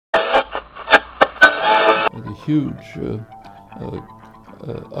the huge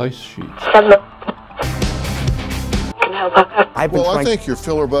ice sheets. I think you're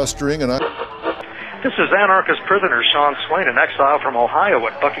filibustering, and This is anarchist prisoner Sean Swain, in exile from Ohio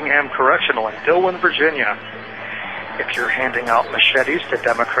at Buckingham Correctional in Dillon, Virginia. If you're handing out machetes to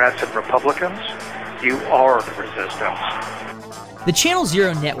Democrats and Republicans, you are the resistance. The Channel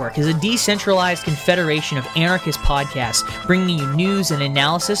Zero Network is a decentralized confederation of anarchist podcasts bringing you news and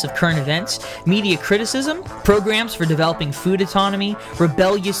analysis of current events, media criticism, programs for developing food autonomy,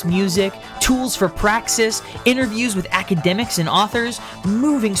 rebellious music, tools for praxis, interviews with academics and authors,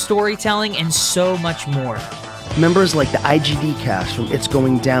 moving storytelling, and so much more. Members like the IGD cast from It's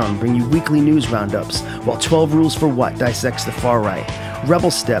Going Down bring you weekly news roundups, while 12 Rules for What dissects the far right.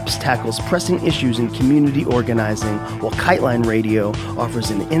 Rebel Steps tackles pressing issues in community organizing, while Kiteline Radio offers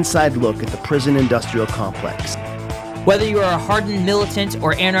an inside look at the prison industrial complex. Whether you are a hardened militant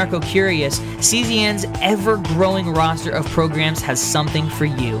or anarcho-curious, CZN's ever-growing roster of programs has something for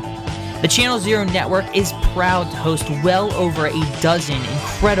you. The Channel Zero Network is proud to host well over a dozen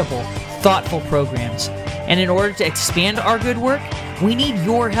incredible, thoughtful programs. And in order to expand our good work, we need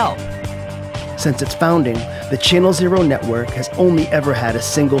your help. Since its founding, the Channel Zero Network has only ever had a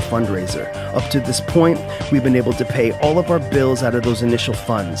single fundraiser. Up to this point, we've been able to pay all of our bills out of those initial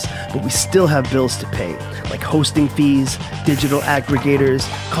funds, but we still have bills to pay, like hosting fees, digital aggregators,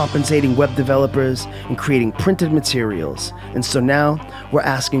 compensating web developers, and creating printed materials. And so now, we're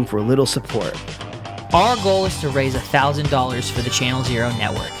asking for a little support. Our goal is to raise $1,000 for the Channel Zero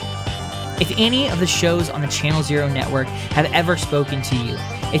Network. If any of the shows on the Channel Zero Network have ever spoken to you,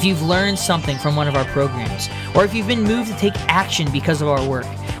 if you've learned something from one of our programs, or if you've been moved to take action because of our work,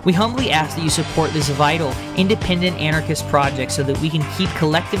 we humbly ask that you support this vital, independent anarchist project so that we can keep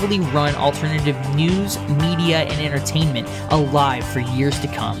collectively run alternative news, media, and entertainment alive for years to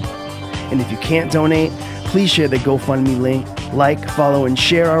come. And if you can't donate, please share the GoFundMe link, like, follow, and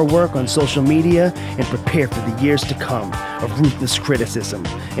share our work on social media, and prepare for the years to come of ruthless criticism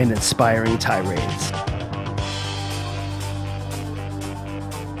and inspiring tirades.